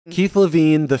Keith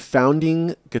Levene, the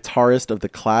founding guitarist of The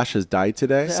Clash, has died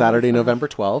today, Saturday, November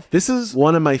 12th. This is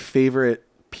one of my favorite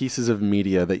pieces of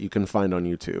media that you can find on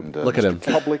YouTube. And, look at him.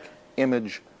 Public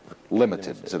Image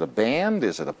Limited. Is it a band?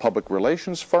 Is it a public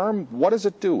relations firm? What does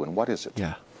it do and what is it?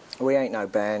 Yeah. We ain't no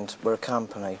band, we're a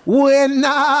company. We're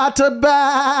not a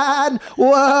band,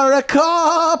 we're a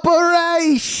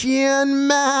corporation,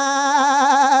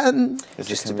 man. It's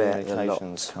Just a about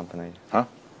communications company. Huh?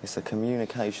 It's a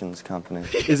communications company.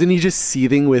 Isn't he just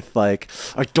seething with like,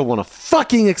 I don't want to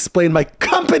fucking explain my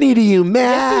company to you, man?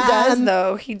 Yes, he does,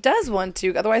 though. He does want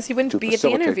to. Otherwise, he wouldn't be at the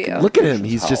interview. Look at him.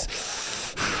 He's just...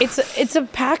 It's a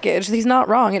package. He's not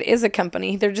wrong. It is a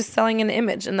company. They're just selling an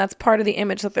image, and that's part of the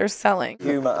image that they're selling.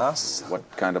 Humor us. What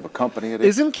kind of a company it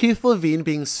is? Isn't Keith Levene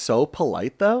being so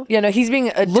polite, though? Yeah, no, he's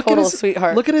being a total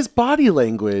sweetheart. Look at his body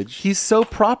language. He's so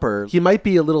proper. He might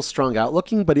be a little strung out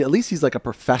looking, but at least he's like a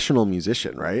professional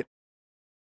musician, right?